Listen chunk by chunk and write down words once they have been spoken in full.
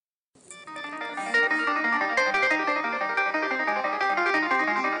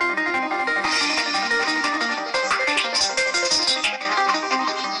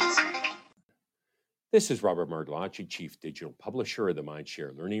This is Robert Martelacci, Chief Digital Publisher of the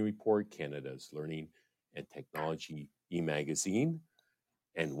Mindshare Learning Report, Canada's learning and technology e-magazine.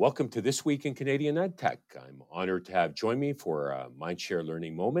 And welcome to This Week in Canadian EdTech. I'm honored to have join me for a Mindshare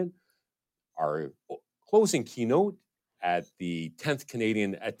Learning Moment, our closing keynote at the 10th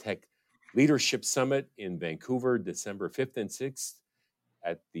Canadian EdTech Leadership Summit in Vancouver, December 5th and 6th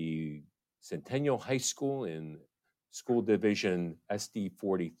at the Centennial High School in School Division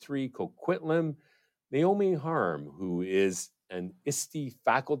SD43, Coquitlam. Naomi Harm, who is an ISTE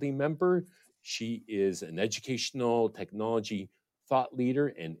faculty member. She is an educational technology thought leader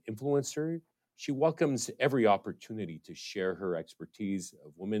and influencer. She welcomes every opportunity to share her expertise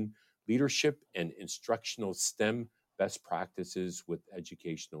of women leadership and instructional STEM best practices with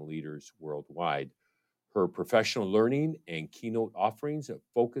educational leaders worldwide. Her professional learning and keynote offerings of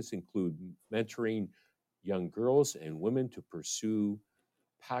focus include mentoring young girls and women to pursue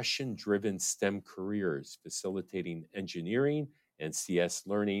passion-driven STEM careers, facilitating engineering and CS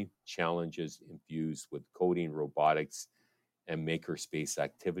learning challenges infused with coding, robotics, and makerspace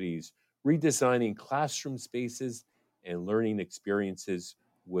activities, redesigning classroom spaces and learning experiences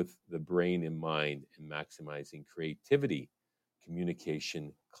with the brain in mind, and maximizing creativity,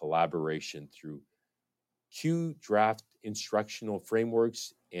 communication, collaboration through Q-Draft instructional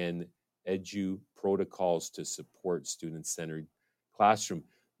frameworks and edu protocols to support student-centered classroom.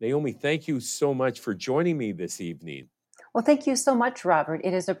 Naomi, thank you so much for joining me this evening. Well, thank you so much, Robert.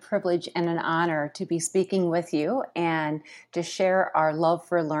 It is a privilege and an honor to be speaking with you and to share our love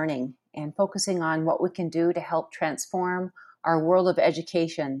for learning and focusing on what we can do to help transform our world of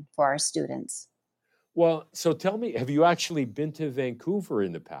education for our students. Well, so tell me, have you actually been to Vancouver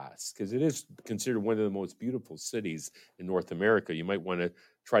in the past? Because it is considered one of the most beautiful cities in North America. You might want to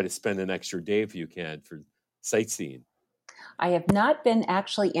try to spend an extra day if you can for sightseeing. I have not been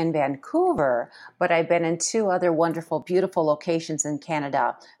actually in Vancouver, but I've been in two other wonderful, beautiful locations in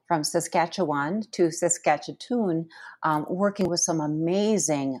Canada, from Saskatchewan to Saskatchewan, working with some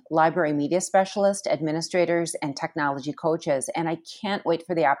amazing library media specialists, administrators, and technology coaches. And I can't wait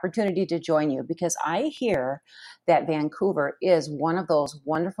for the opportunity to join you, because I hear that Vancouver is one of those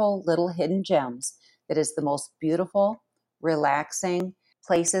wonderful little hidden gems that is the most beautiful, relaxing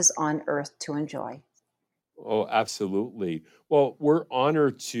places on earth to enjoy. Oh, absolutely. Well, we're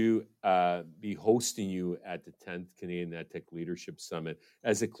honored to be hosting you at the 10th Canadian EdTech Leadership Summit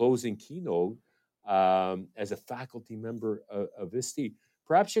as a closing keynote as a faculty member of ISTE.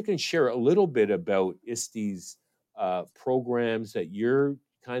 Perhaps you can share a little bit about ISTE's programs that you're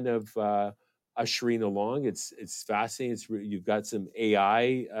kind of ushering along. It's fascinating. You've got some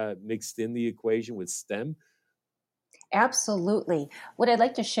AI mixed in the equation with STEM. Absolutely. What I'd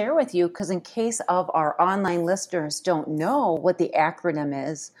like to share with you, because in case of our online listeners don't know what the acronym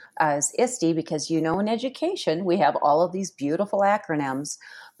is as ISTE, because in education, we have all of these beautiful acronyms,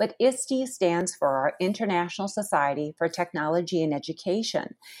 but ISTE stands for our International Society for Technology and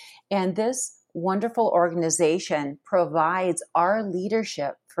Education. And this wonderful organization provides our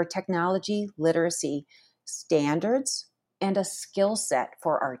leadership for technology literacy standards and a skill set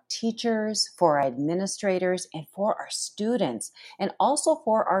for our teachers, for our administrators, and for our students, and also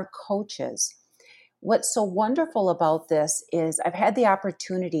for our coaches. What's so wonderful about this is I've had the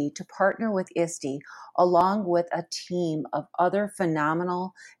opportunity to partner with ISTE along with a team of other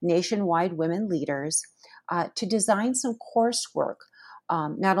phenomenal nationwide women leaders to design some coursework,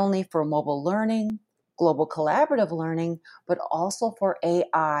 not only for mobile learning, global collaborative learning, but also for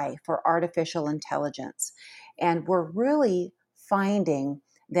AI, for artificial intelligence. And we're really finding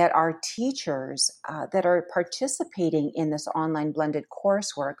that our teachers that are participating in this online blended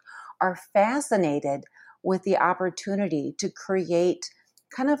coursework are fascinated with the opportunity to create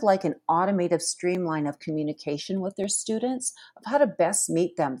kind of like an automated streamline of communication with their students, of how to best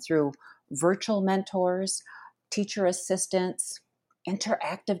meet them through virtual mentors, teacher assistants,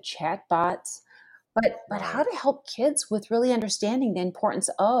 interactive chatbots, but how to help kids with really understanding the importance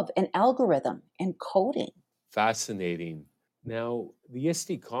of an algorithm and coding. Fascinating. Now, the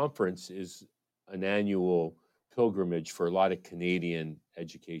ISTE conference is an annual pilgrimage for a lot of Canadian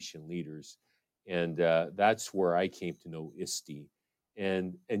education leaders, and that's where I came to know ISTE.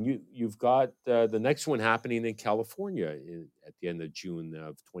 And you've got the next one happening in California at the end of June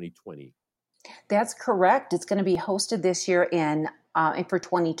of 2020. That's correct. It's going to be hosted this year in and for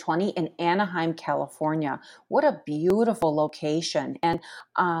 2020 in Anaheim, California. What a beautiful location. And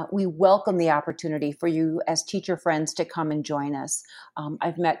we welcome the opportunity for you as teacher friends to come and join us.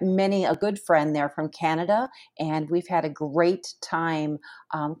 I've met a good friend there from Canada, and we've had a great time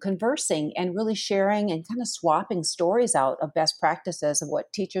conversing and really sharing and kind of swapping stories out of best practices of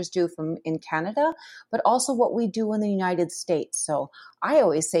what teachers do from in Canada, but also what we do in the United States. So I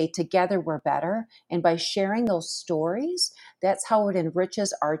always say together we're better. And by sharing those stories, that's how it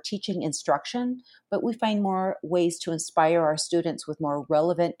enriches our teaching instruction, but we find more ways to inspire our students with more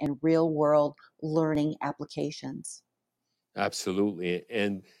relevant and real world learning applications. Absolutely.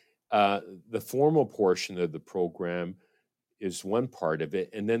 And uh, the formal portion of the program is one part of it.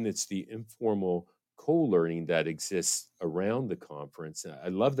 And then it's the informal co learning that exists around the conference. I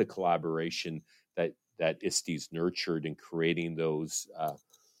love the collaboration that ISTE's nurtured in creating those.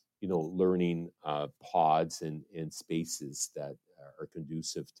 Learning pods and spaces that are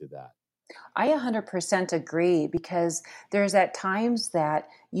conducive to that. I 100% agree because there's at times that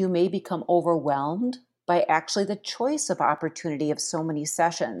you may become overwhelmed by actually the choice of opportunity of so many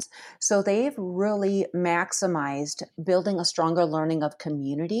sessions. So they've really maximized building a stronger learning of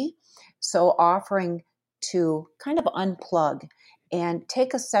community. So offering to kind of unplug and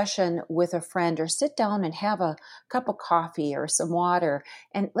take a session with a friend or sit down and have a cup of coffee or some water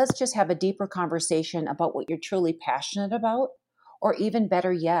and let's just have a deeper conversation about what you're truly passionate about, or even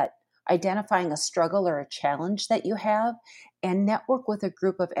better yet, identifying a struggle or a challenge that you have, and network with a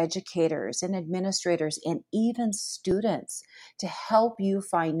group of educators and administrators and even students to help you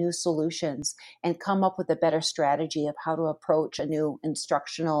find new solutions and come up with a better strategy of how to approach a new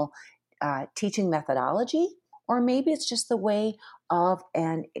instructional teaching methodology. Or maybe it's just the way of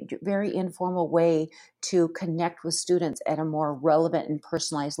an very informal way to connect with students at a more relevant and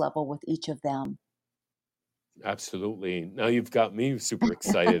personalized level with each of them. Absolutely. Now you've got me super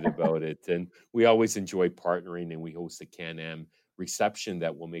excited about it. And we always enjoy partnering, and we host a Can-Am reception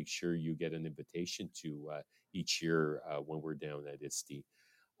that we'll make sure you get an invitation to each year when we're down at ISTE.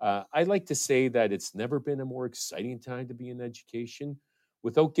 I like to say that it's never been a more exciting time to be in education.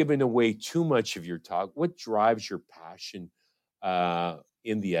 Without giving away too much of your talk, what drives your passion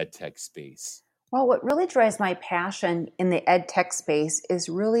in the ed tech space? Well, what really drives my passion in the ed tech space is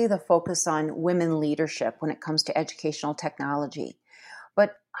really the focus on women leadership when it comes to educational technology.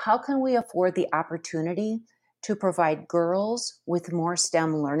 But how can we afford the opportunity to provide girls with more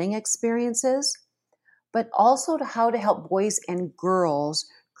STEM learning experiences, but also to how to help boys and girls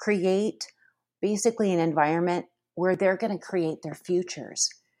create basically an environment where they're going to create their futures?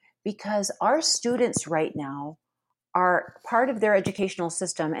 Because our students right now are part of their educational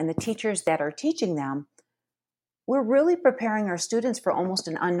system, and the teachers that are teaching them, we're really preparing our students for almost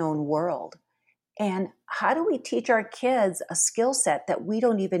an unknown world. And how do we teach our kids a skill set that we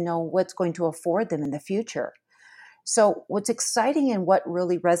don't even know what's going to afford them in the future? So, what's exciting and what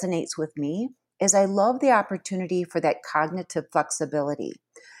really resonates with me is I love the opportunity for that cognitive flexibility,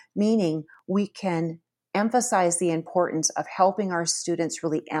 meaning we can emphasize the importance of helping our students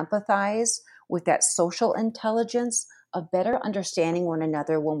really empathize with that social intelligence of better understanding one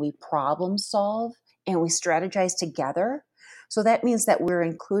another when we problem solve and we strategize together. So that means that we're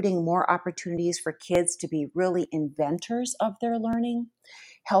including more opportunities for kids to be really inventors of their learning,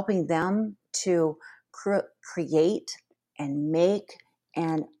 helping them to create and make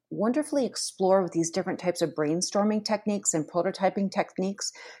and wonderfully explore with these different types of brainstorming techniques and prototyping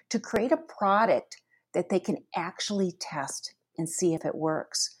techniques to create a product that they can actually test and see if it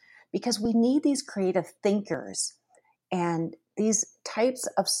works. Because we need these creative thinkers and these types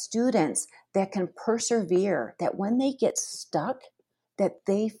of students that can persevere, that when they get stuck, that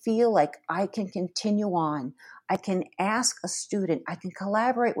they feel like I can continue on. I can ask a student, I can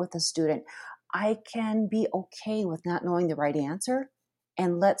collaborate with a student, I can be okay with not knowing the right answer.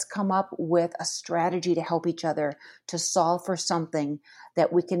 And let's come up with a strategy to help each other to solve for something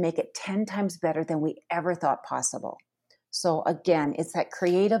that we can make it 10 times better than we ever thought possible. So again, it's that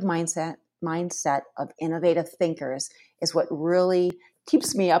creative mindset of innovative thinkers is what really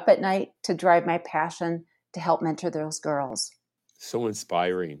keeps me up at night to drive my passion to help mentor those girls. So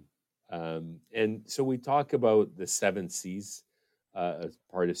inspiring. And so we talk about the 7 C's as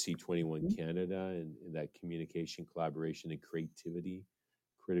part of C21 Canada and that communication, collaboration, and creativity,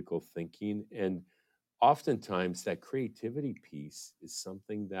 critical thinking. And oftentimes that creativity piece is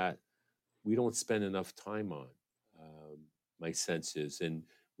something that we don't spend enough time on, um, my sense is. And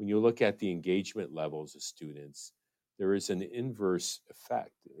when you look at the engagement levels of students, there is an inverse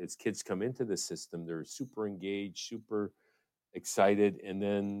effect. As kids come into the system, they're super engaged, super excited, and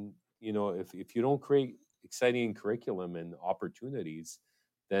then if you don't create exciting curriculum and opportunities,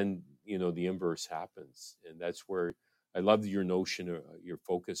 then the inverse happens, and that's where I love your notion, your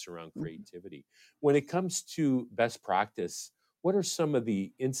focus around Mhm. creativity. When it comes to best practice, what are some of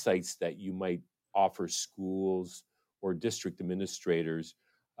the insights that you might offer schools or district administrators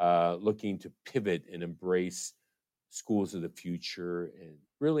looking to pivot and embrace schools of the future and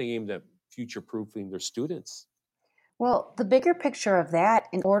really aimed at future proofing their students? Well, the bigger picture of that,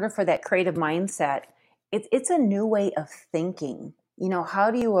 in order for that creative mindset, it's a new way of thinking. How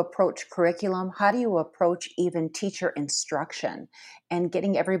do you approach curriculum? How do you approach even teacher instruction and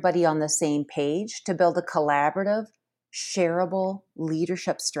getting everybody on the same page to build a collaborative, shareable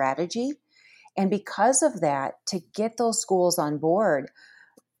leadership strategy? And because of that, to get those schools on board,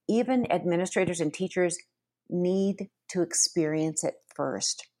 even administrators and teachers need to experience it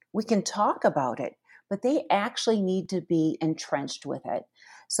first. We can talk about it, but they actually need to be entrenched with it.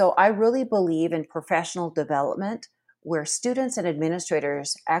 So I really believe in professional development where students and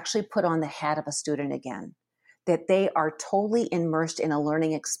administrators actually put on the hat of a student again, that they are totally immersed in a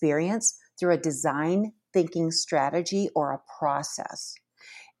learning experience through a design thinking strategy or a process.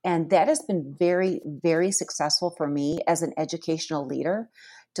 And that has been very, very successful for me as an educational leader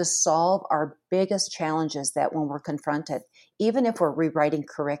to solve our biggest challenges that when we're confronted, even if we're rewriting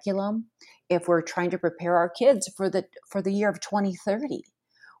curriculum, if we're trying to prepare our kids for the year of 2030,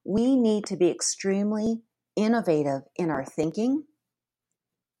 we need to be extremely innovative in our thinking,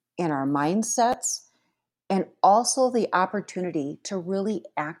 in our mindsets, and also the opportunity to really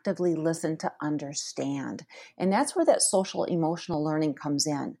actively listen to understand. And that's where that social emotional learning comes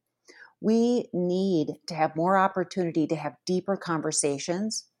in. We need to have more opportunity to have deeper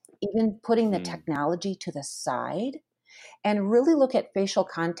conversations, even putting the Hmm. technology to the side, and really look at facial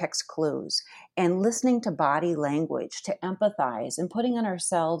context clues and listening to body language to empathize and putting on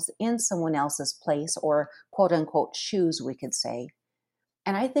ourselves in someone else's place or quote unquote shoes, we could say.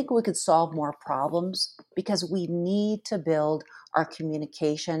 And I think we could solve more problems because we need to build our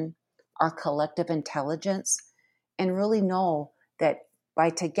communication, our collective intelligence, and really know that by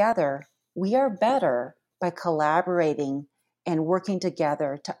together, we are better by collaborating and working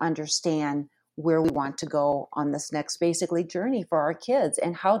together to understand where we want to go on this next basically journey for our kids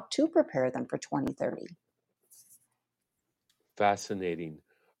and how to prepare them for 2030. Fascinating.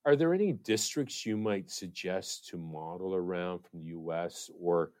 Are there any districts you might suggest to model around from the US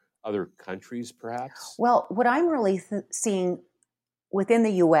or other countries, perhaps? Well, what I'm really seeing within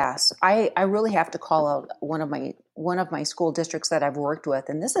the US, I really have to call out one of my school districts that I've worked with,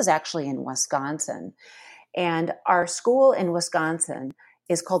 and this is actually in Wisconsin. And our school in Wisconsin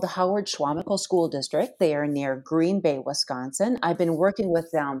is called the Howard Schwamical School District. They are near Green Bay, Wisconsin. I've been working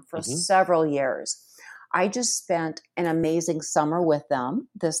with them for Hmm. several years. I just spent an amazing summer with them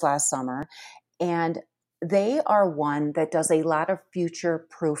this last summer, and they are one that does a lot of future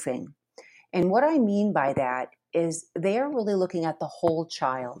proofing. And what I mean by that is they are really looking at the whole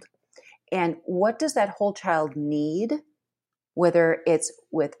child. And what does that whole child need, whether it's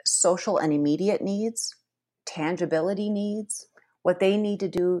with social and immediate needs, tangibility needs, what they need to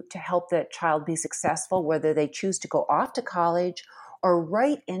do to help that child be successful, whether they choose to go off to college or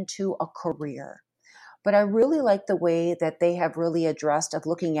right into a career. But I really like the way that they have really addressed of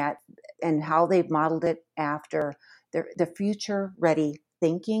looking at and how they've modeled it after the future ready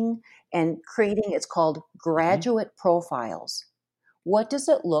thinking and creating, it's called Hmm. graduate profiles. What does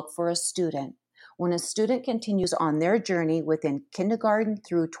it look for a student when a student continues on their journey within kindergarten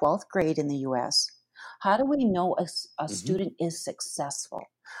through 12th grade in the US? How do we know a Hmm. student is successful?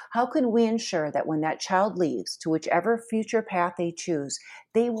 How can we ensure that when that child leaves to whichever future path they choose,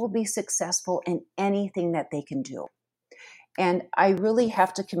 they will be successful in anything that they can do? And I really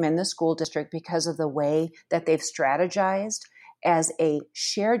have to commend the school district because of the way that they've strategized as a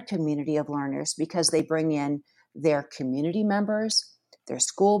shared community of learners because they bring in their community members, their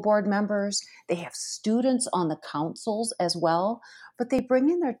school board members, they have students on the councils as well, but they bring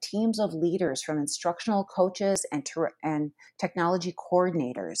in their teams of leaders from instructional coaches and technology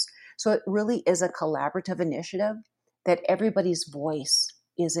coordinators. So it really is a collaborative initiative that everybody's voice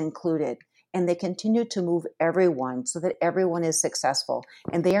is included and they continue to move everyone so that everyone is successful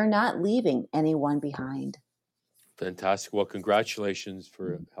and they are not leaving anyone behind. Fantastic. Well, congratulations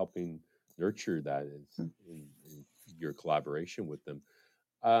for helping nurture that in your collaboration with them.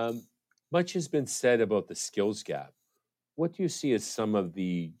 Um, Much has been said about the skills gap. What do you see as some of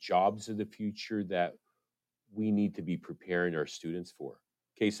the jobs of the future that we need to be preparing our students for?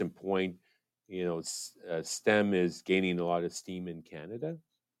 Case in point, STEM is gaining a lot of steam in Canada.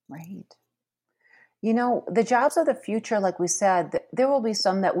 Right. The jobs of the future, like we said, there will be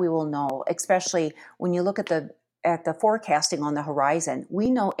some that we will know, especially when you look at the forecasting on the horizon. We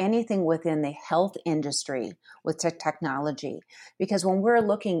know anything within the health industry with technology, because when we're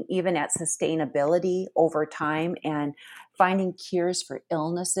looking even at sustainability over time and finding cures for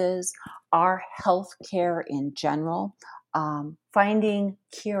illnesses, our healthcare in general, finding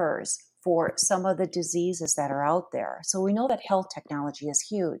cures for some of the diseases that are out there. So we know that health technology is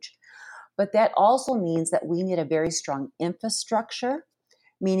huge. But that also means that we need a very strong infrastructure,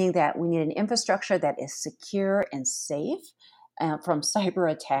 meaning that we need an infrastructure that is secure and safe from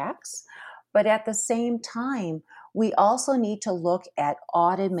cyber attacks. But at the same time, we also need to look at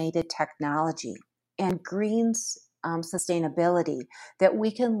automated technology and green sustainability, that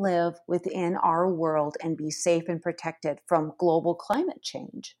we can live within our world and be safe and protected from global climate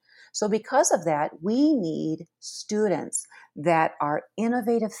change. So because of that, we need students that are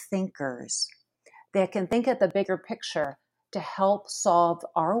innovative thinkers, that can think at the bigger picture to help solve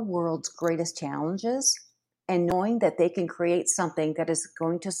our world's greatest challenges, and knowing that they can create something that is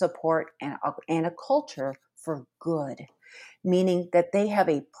going to support and a culture for good, meaning that they have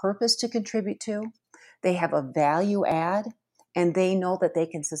a purpose to contribute to, they have a value add, and they know that they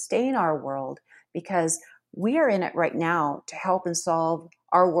can sustain our world, because we are in it right now to help and solve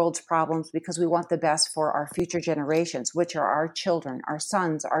our world's problems, because we want the best for our future generations, which are our children, our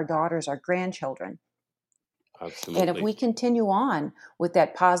sons, our daughters, our grandchildren. Absolutely. And if we continue on with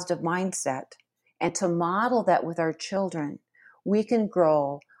that positive mindset and to model that with our children, we can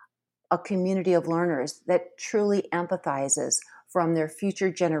grow a community of learners that truly empathizes from their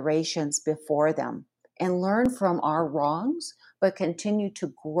future generations before them and learn from our wrongs, but continue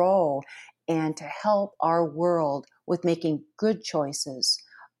to grow and to help our world with making good choices,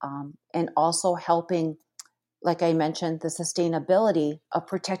 and also helping, like I mentioned, the sustainability of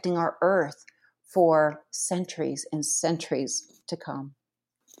protecting our earth for centuries and centuries to come.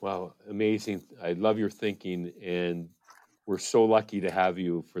 Wow, amazing. I love your thinking, and we're so lucky to have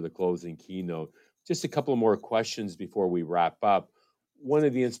you for the closing keynote. Just a couple of more questions before we wrap up. One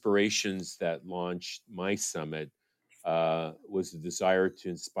of the inspirations that launched my summit was the desire to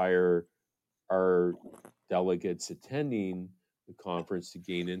inspire our delegates attending the conference to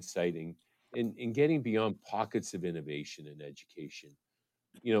gain insight in getting beyond pockets of innovation in education.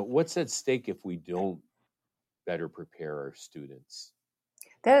 What's at stake if we don't better prepare our students?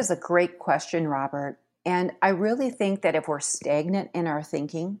 That is a great question, Robert. And I really think that if we're stagnant in our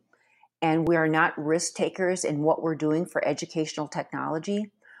thinking and we are not risk takers in what we're doing for educational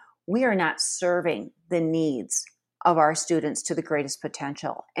technology, we are not serving the needs of our students to the greatest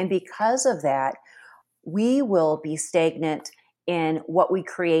potential. And because of that, we will be stagnant in what we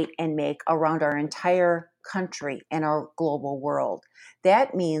create and make around our entire country and our global world.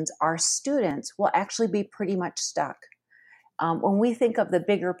 That means our students will actually be pretty much stuck. When we think of the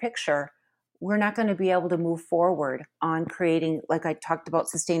bigger picture, we're not going to be able to move forward on creating, like I talked about,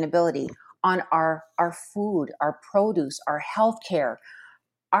 sustainability on our food, our produce, our healthcare,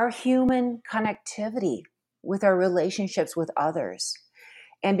 our human connectivity with our relationships with others.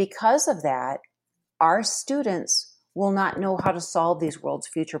 And because of that, our students will not know how to solve these world's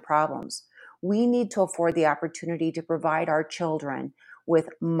future problems. We need to afford the opportunity to provide our children with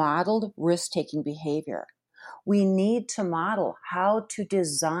modeled risk-taking behavior. We need to model how to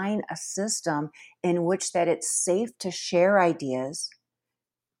design a system in which that it's safe to share ideas,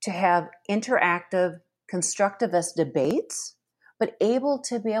 to have interactive, constructivist debates, but able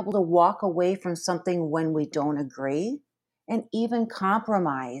to walk away from something when we don't agree, and even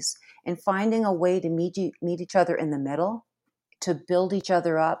compromise, and finding a way to meet each other in the middle, to build each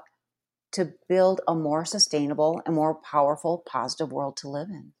other up, to build a more sustainable and more powerful, positive world to live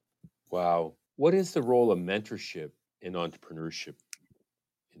in. Wow. What is the role of mentorship in entrepreneurship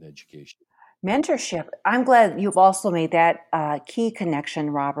in education? Mentorship, I'm glad you've also made that key connection,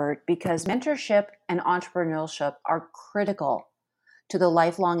 Robert, because mentorship and entrepreneurship are critical to the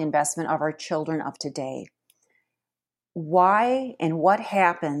lifelong investment of our children of today. Why and what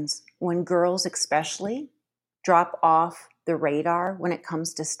happens when girls especially drop off the radar when it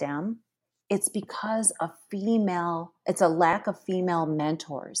comes to STEM? It's because it's a lack of female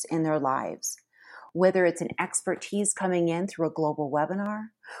mentors in their lives. Whether it's an expertise coming in through a global webinar,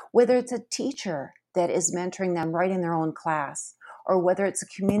 whether it's a teacher that is mentoring them right in their own class, or whether it's a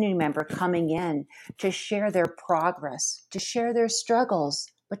community member coming in to share their progress, to share their struggles,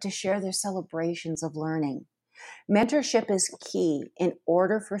 but to share their celebrations of learning. Mentorship is key in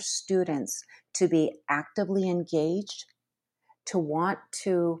order for students to be actively engaged, to want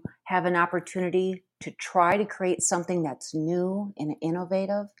to have an opportunity to try to create something that's new and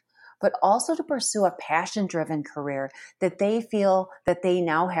innovative, but also to pursue a passion-driven career that they feel that they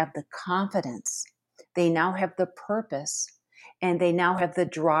now have the confidence, they now have the purpose, and they now have the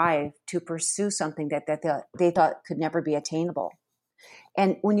drive to pursue something that they thought could never be attainable.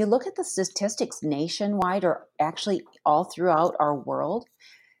 And when you look at the statistics nationwide, or actually all throughout our world,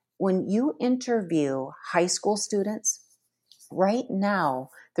 when you interview high school students, right now,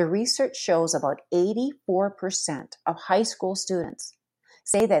 the research shows about 84% of high school students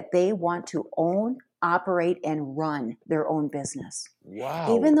say that they want to own, operate, and run their own business.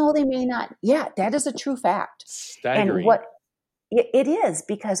 Wow. Even though they may not. Yeah, that is a true fact. Staggering. And what it is,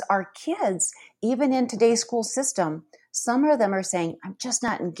 because our kids, even in today's school system, some of them are saying, I'm just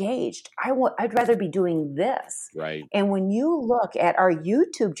not engaged. I'd rather be doing this. Right. And when you look at our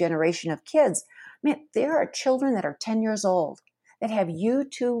YouTube generation of kids, man, there are children that are 10 years old that have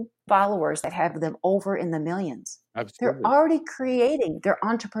YouTube followers that have them over in the millions. Absolutely. They're already creating their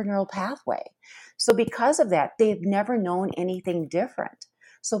entrepreneurial pathway. So because of that, they've never known anything different.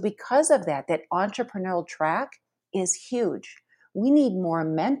 So because of that, that entrepreneurial track is huge. We need more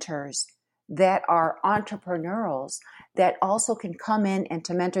mentors that are entrepreneurials that also can come in and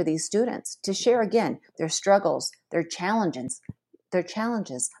to mentor these students, to share again their struggles, their challenges,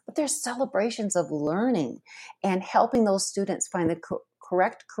 but their celebrations of learning and helping those students find the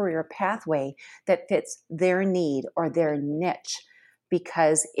correct career pathway that fits their need or their niche,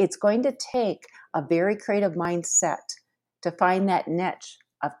 because it's going to take a very creative mindset to find that niche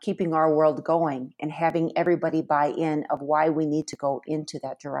of keeping our world going and having everybody buy in of why we need to go into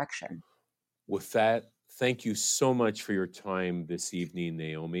that direction. With that, thank you so much for your time this evening,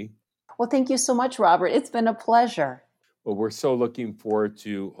 Naomi. Well, thank you so much, Robert. It's been a pleasure. Well, we're so looking forward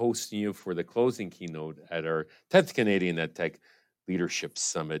to hosting you for the closing keynote at our 10th Canadian EdTech Leadership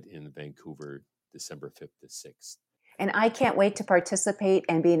Summit in Vancouver, December 5th to 6th. And I can't wait to participate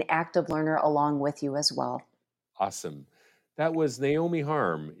and be an active learner along with you as well. Awesome. That was Naomi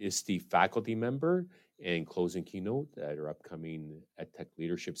Harm, ISTE faculty member and closing keynote at our upcoming EdTech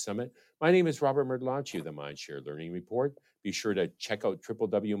Leadership Summit. My name is Robert Murdelacci of the Mindshare Learning Report. Be sure to check out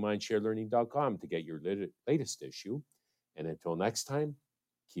www.mindsharelearning.com to get your latest issue. And until next time,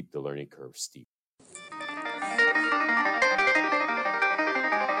 keep the learning curve steep.